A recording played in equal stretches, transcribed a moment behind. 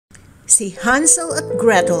Si Hansel at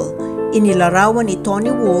Gretel, inilarawan ni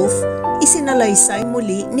Tony Wolff, isinalaysay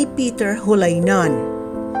muli ni Peter Holeinane.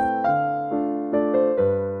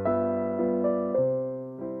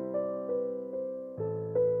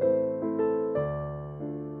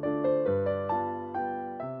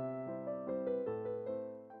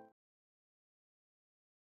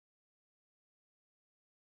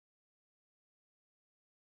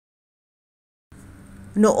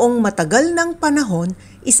 Noong matagal ng panahon,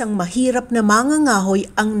 isang mahirap na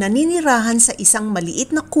mangangahoy ang naninirahan sa isang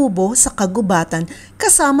maliit na kubo sa kagubatan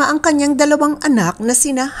kasama ang kanyang dalawang anak na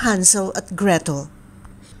sina Hansel at Gretel.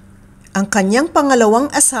 Ang kanyang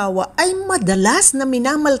pangalawang asawa ay madalas na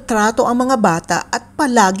minamaltrato ang mga bata at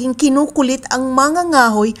palaging kinukulit ang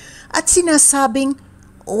mangangahoy at sinasabing,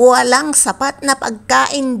 "Walang sapat na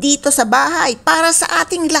pagkain dito sa bahay para sa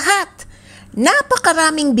ating lahat.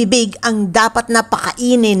 Napakaraming bibig ang dapat na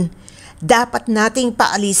pakainin. Dapat nating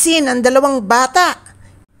paalisin ang dalawang bata."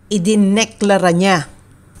 Idineklara niya.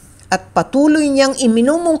 At patuloy niyang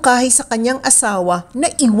iminumungkahi sa kanyang asawa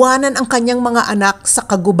na iwanan ang kanyang mga anak sa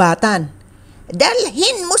kagubatan.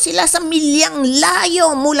 "Dalhin mo sila sa milyang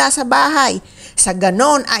layo mula sa bahay. Sa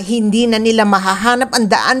ganon ay hindi na nila mahahanap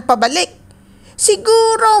ang daan pabalik.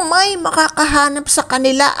 Siguro may makakahanap sa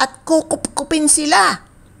kanila at kukupkupin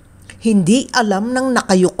sila." Hindi alam ng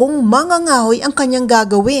nakayukong mangangahoy ang kanyang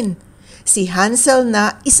gagawin. Si Hansel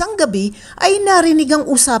na isang gabi ay narinig ang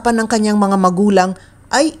usapan ng kanyang mga magulang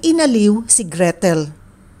ay inaliw si Gretel.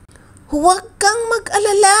 "Huwag kang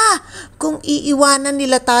mag-alala. Kung iiwanan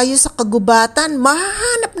nila tayo sa kagubatan,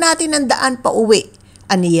 mahahanap natin ang daan pa uwi,"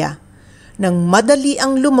 aniya. Nang madali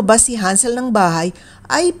ang lumabas si Hansel ng bahay,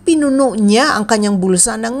 ay pinuno niya ang kanyang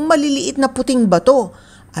bulsa ng maliliit na puting bato.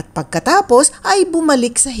 At pagkatapos ay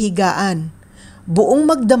bumalik sa higaan. Buong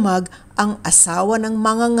magdamag, ang asawa ng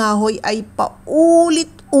mangangahoy ay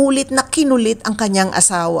paulit-ulit na kinulit ang kanyang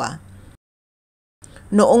asawa.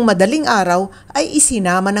 Noong madaling araw ay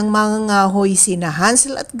isinama ng mangangahoy sina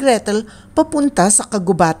Hansel at Gretel papunta sa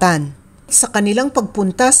kagubatan. Sa kanilang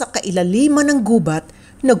pagpunta sa kailaliman ng gubat,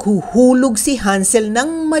 naghuhulog si Hansel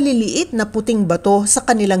ng maliliit na puting bato sa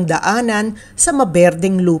kanilang daanan sa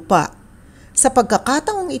maberdeng lupa. Sa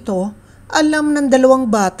pagkakataong ito, alam ng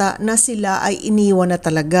dalawang bata na sila ay iniwan na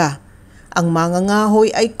talaga. Ang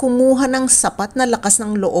mangangahoy ay kumuha ng sapat na lakas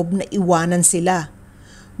ng loob na iwanan sila.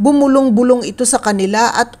 Bumulong-bulong ito sa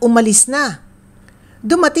kanila at umalis na.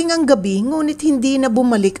 Dumating ang gabi ngunit hindi na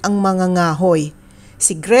bumalik ang mangangahoy.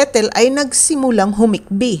 Si Gretel ay nagsimulang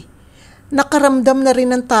humikbi. Nakaramdam na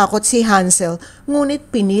rin ng takot si Hansel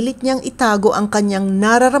ngunit pinilit niyang itago ang kanyang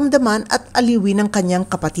nararamdaman at aliwin ang kanyang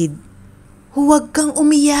kapatid. "Huwag kang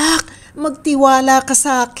umiyak, magtiwala ka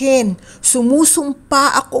sa akin.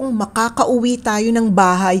 Sumusumpa akong makakauwi tayo ng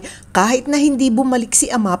bahay kahit na hindi bumalik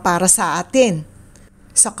si Ama para sa atin."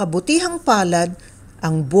 Sa kabutihang palad,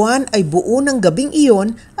 ang buwan ay buo ng gabing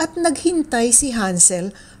iyon at naghintay si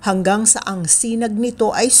Hansel hanggang sa ang sinag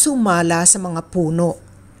nito ay sumala sa mga puno.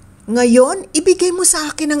 "Ngayon, ibigay mo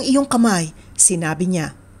sa akin ang iyong kamay," sinabi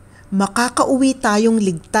niya. "Makakauwi tayong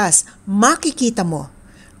ligtas, makikita mo."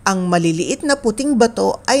 Ang maliliit na puting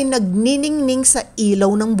bato ay nagniningning sa ilaw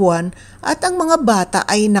ng buwan at ang mga bata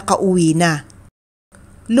ay nakauwi na.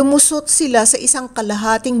 Lumusot sila sa isang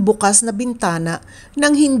kalahating bukas na bintana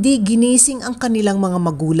nang hindi ginising ang kanilang mga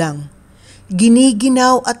magulang.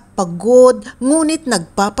 Giniginaw at pagod ngunit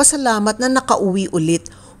nagpapasalamat na nakauwi ulit,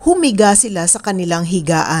 humiga sila sa kanilang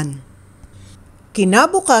higaan.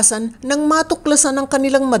 Kinabukasan, nang matuklasan ng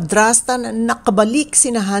kanilang madrasta na nakabalik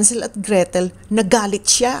sina Hansel at Gretel, nagalit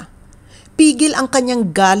siya. Pigil ang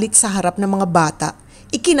kanyang galit sa harap ng mga bata.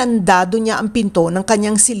 Ikinandado niya ang pinto ng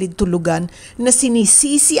kanyang silid tulugan na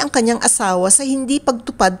sinisisi ang kanyang asawa sa hindi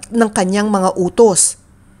pagtupad ng kanyang mga utos.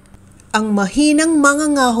 Ang mahinang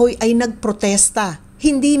mangangahoy ay nagprotesta.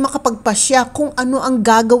 Hindi makapagpasya kung ano ang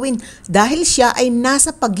gagawin dahil siya ay nasa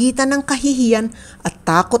pagitan ng kahihiyan at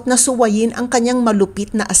takot na suwayin ang kanyang malupit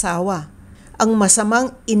na asawa. Ang masamang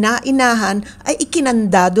ina-inahan ay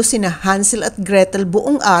ikinandado sina Hansel at Gretel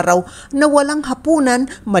buong araw na walang hapunan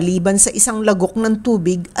maliban sa isang lagok ng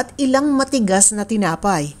tubig at ilang matigas na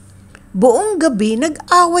tinapay. Buong gabi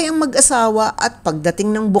nag-away ang mag-asawa at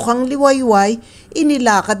pagdating ng bukang liwayway,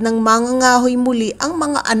 inilakad ng mangangahoy muli ang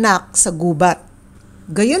mga anak sa gubat.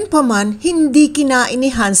 Gayunpaman, hindi kinain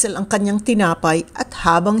ni Hansel ang kanyang tinapay at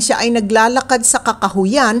habang siya ay naglalakad sa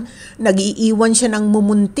kakahuyan, nag-iiwan siya ng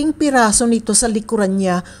mumunting piraso nito sa likuran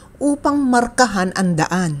niya upang markahan ang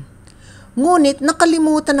daan. Ngunit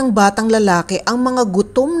nakalimutan ng batang lalaki ang mga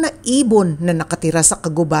gutom na ibon na nakatira sa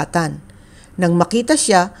kagubatan. Nang makita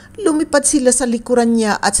siya, lumipad sila sa likuran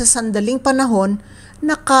niya at sa sandaling panahon,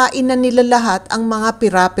 nakain na nila lahat ang mga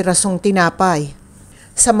pira-pirasong tinapay.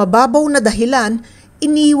 Sa mababaw na dahilan,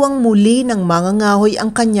 iniwang muli ng mangangahoy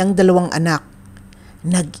ang kanyang dalawang anak.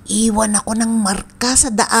 "Nag-iwan ako ng marka sa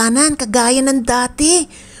daanan kagaya ng dati,"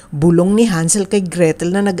 bulong ni Hansel kay Gretel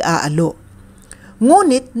na nag-aalo.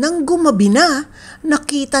 Ngunit nang gumabi na,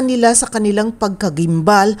 nakita nila sa kanilang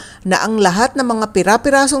pagkagimbal na ang lahat ng mga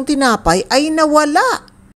pira-pirasong tinapay ay nawala.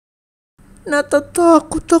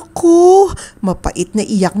 "Natatakot ako," mapait na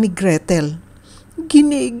iyak ni Gretel.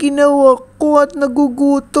 "Giniginawa ko at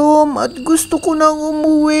nagugutom at gusto ko nang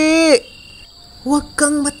umuwi." "Huwag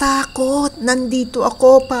kang matakot, nandito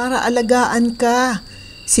ako para alagaan ka."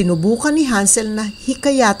 Sinubukan ni Hansel na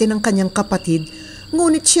hikayatin ng kanyang kapatid,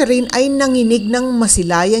 ngunit siya rin ay nanginig ng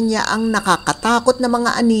masilayan niya ang nakakatakot na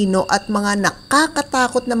mga anino at mga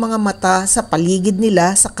nakakatakot na mga mata sa paligid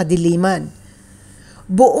nila sa kadiliman.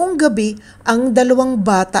 Buong gabi, ang dalawang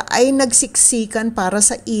bata ay nagsiksikan para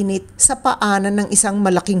sa init sa paanan ng isang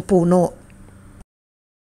malaking puno.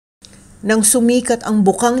 Nang sumikat ang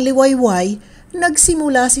bukang liwayway,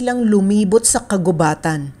 nagsimula silang lumibot sa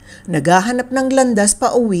kagubatan. Naghahanap ng landas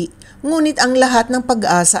pa uwi, ngunit ang lahat ng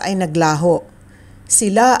pag-asa ay naglaho.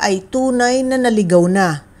 Sila ay tunay na naligaw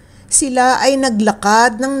na. Sila ay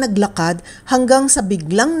naglakad ng naglakad hanggang sa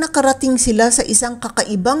biglang nakarating sila sa isang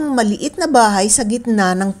kakaibang maliit na bahay sa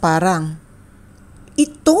gitna ng parang.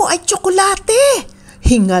 "Ito ay tsokolate!"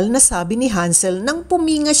 hingal na sabi ni Hansel nang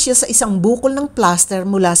pumingas siya sa isang bukol ng plaster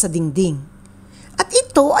mula sa dingding. "At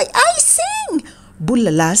ito ay icing!"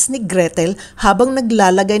 bulalas ni Gretel habang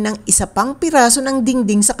naglalagay ng isa pang piraso ng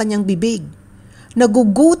dingding sa kanyang bibig.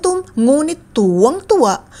 Nagugutom ngunit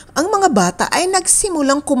tuwang-tuwa, ang mga bata ay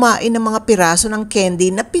nagsimulang kumain ng mga piraso ng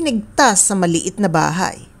candy na pinigtas sa maliit na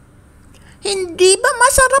bahay. "Hindi ba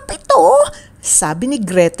masarap ito?" sabi ni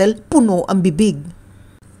Gretel, puno ang bibig.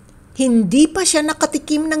 Hindi pa siya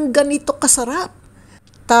nakatikim ng ganito kasarap.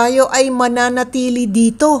 "Tayo ay mananatili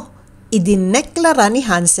dito," idineklara ni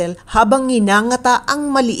Hansel habang nginangata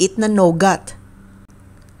ang maliit na nougat.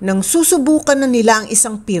 Nang susubukan na nila ang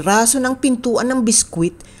isang piraso ng pintuan ng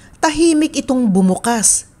biskwit, tahimik itong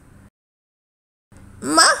bumukas.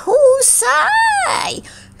 "Mahusay!"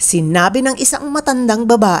 sinabi ng isang matandang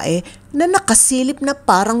babae na nakasilip na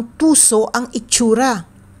parang tuso ang itsura.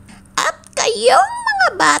 "At kayong mga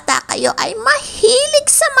bata, kayo ay mahilig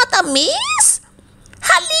sa matamis?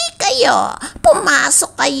 Halikayo,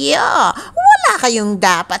 pumasok kayo. Wala kayong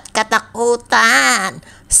dapat katakutan,"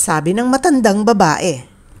 sabi ng matandang babae.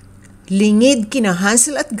 Lingid kina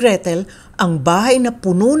Hansel at Gretel, ang bahay na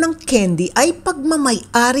puno ng candy ay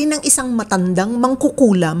pagmamay-ari ng isang matandang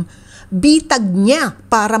mangkukulam. Bitag niya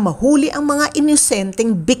para mahuli ang mga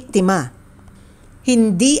inosenteng biktima.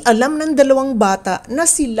 Hindi alam ng dalawang bata na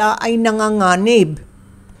sila ay nanganganib.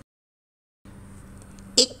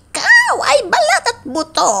 "Ikaw ay balat at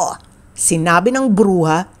buto," sinabi ng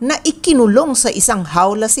bruha na ikinulong sa isang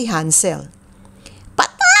hawla si Hansel.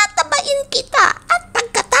 "Patatabain kita at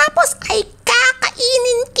pagkatapos ay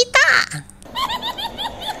kakainin kita."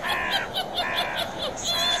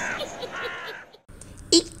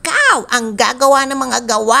 "Ikaw ang gagawa ng mga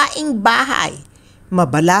gawaing bahay,"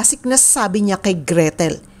 mabalasik na sabi niya kay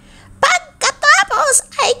Gretel. "Pagkatapos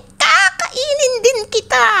ay kakainin din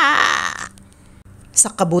kita." Sa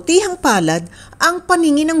kabutihang palad, ang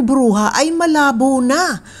paningin ng bruha ay malabo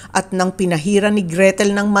na at nang pinahira ni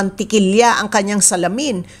Gretel ng mantikilya ang kanyang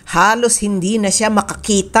salamin, halos hindi na siya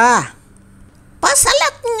makakita.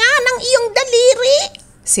 "Pasalat nga ng iyong daliri,"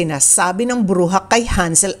 sinasabi ng bruha kay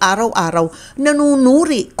Hansel araw-araw,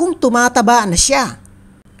 nanunuri kung tumataba na siya.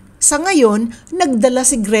 Sa ngayon, nagdala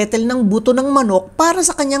si Gretel ng buto ng manok para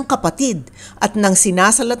sa kanyang kapatid at nang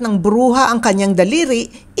sinasalat ng bruha ang kanyang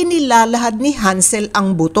daliri, inilalahad ni Hansel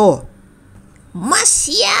ang buto.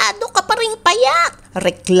 "Masyado ka pa ring payat,"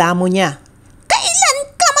 reklamo niya. "Kailan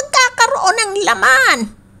ka magkakaroon ng laman?"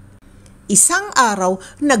 Isang araw,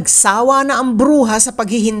 nagsawa na ang bruha sa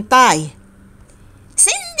paghihintay.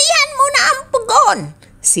 "Sindihan mo na ang pugon,"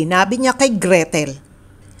 sinabi niya kay Gretel.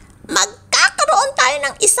 "Magkakaroon tayo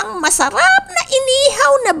ng isang masarap na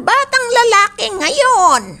inihaw na batang lalaki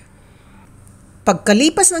ngayon."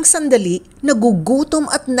 Pagkalipas ng sandali, nagugutom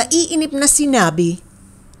at naiinip na sinabi,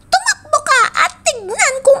 "Tumakbo ka at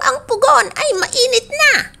tignan kung ang pugon ay mainit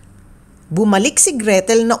na." Bumalik si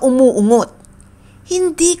Gretel na umuungot.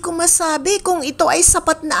 "Hindi ko masabi kung ito ay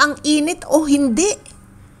sapat na ang init o hindi."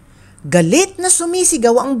 Galit na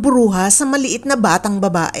sumisigaw ang bruha sa maliit na batang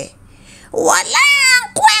babae. "Walang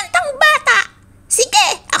kwentang bata!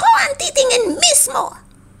 Sige, ako ang titingin mismo."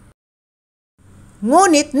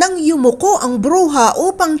 Ngunit nang yumuko ang bruha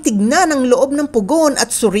upang tignan ang loob ng pugon at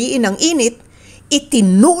suriin ang init,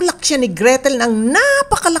 Itinulak siya ni Gretel ng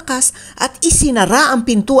napakalakas at isinara ang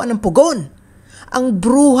pintuan ng pugon. Ang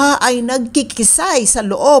bruha ay nagkikisay sa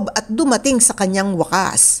loob at dumating sa kanyang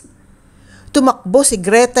wakas. Tumakbo si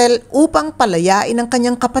Gretel upang palayain ang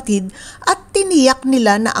kanyang kapatid at tiniyak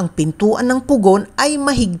nila na ang pintuan ng pugon ay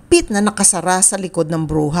mahigpit na nakasara sa likod ng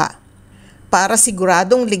bruha. Para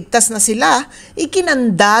siguradong ligtas na sila,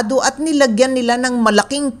 ikinandado at nilagyan nila ng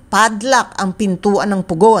malaking padlock ang pintuan ng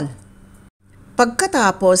pugon.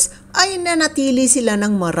 Pagkatapos ay nanatili sila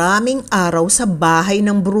ng maraming araw sa bahay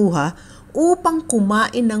ng bruha upang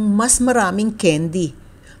kumain ng mas maraming candy,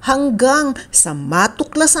 hanggang sa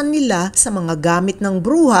matuklasan nila sa mga gamit ng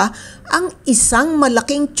bruha ang isang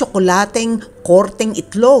malaking tsokolateng korteng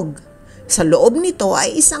itlog. Sa loob nito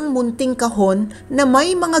ay isang munting kahon na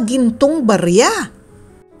may mga gintong barya.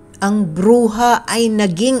 Ang bruha ay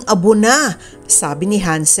naging abo na, sabi ni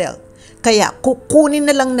Hansel. Kaya kukunin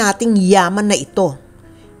na lang nating yaman na ito.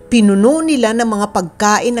 Pinuno nila ng mga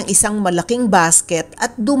pagkain ng isang malaking basket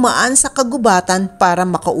at dumaan sa kagubatan para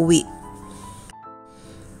makauwi.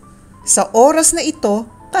 Sa oras na ito,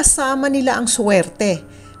 kasama nila ang suwerte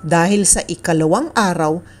dahil sa ikalawang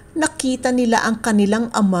araw, nakita nila ang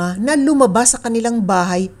kanilang ama na lumabas sa kanilang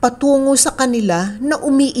bahay patungo sa kanila na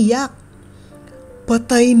umiiyak.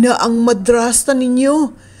 "Patay na ang madrasta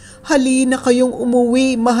ninyo! Halina kayong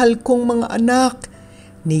umuwi, mahal kong mga anak."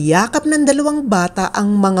 Niyakap ng dalawang bata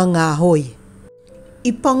ang mga ngahoy.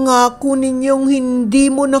 "Ipangako ninyong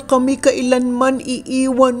hindi mo na kami kailanman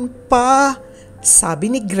iiwan pa,"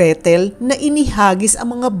 sabi ni Gretel na inihagis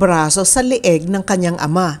ang mga braso sa leeg ng kanyang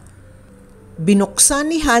ama.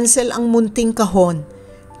 Binuksan ni Hansel ang munting kahon.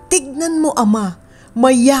 "Tignan mo, ama,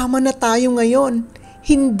 mayaman na tayo ngayon.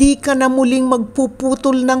 Hindi ka na muling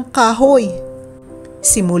magpuputol ng kahoy."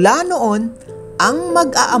 Simula noon, ang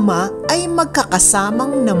mag-aama ay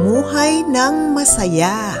magkakasamang namuhay ng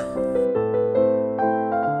masaya.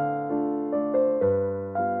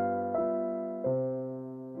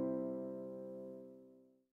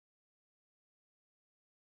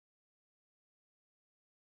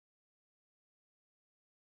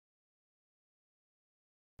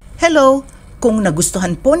 Hello! Kung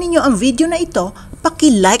nagustuhan po ninyo ang video na ito,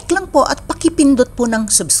 paki-like lang po at pakipindot po ng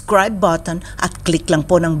subscribe button at click lang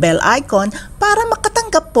po ng bell icon para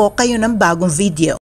makatanggap po kayo ng bagong video.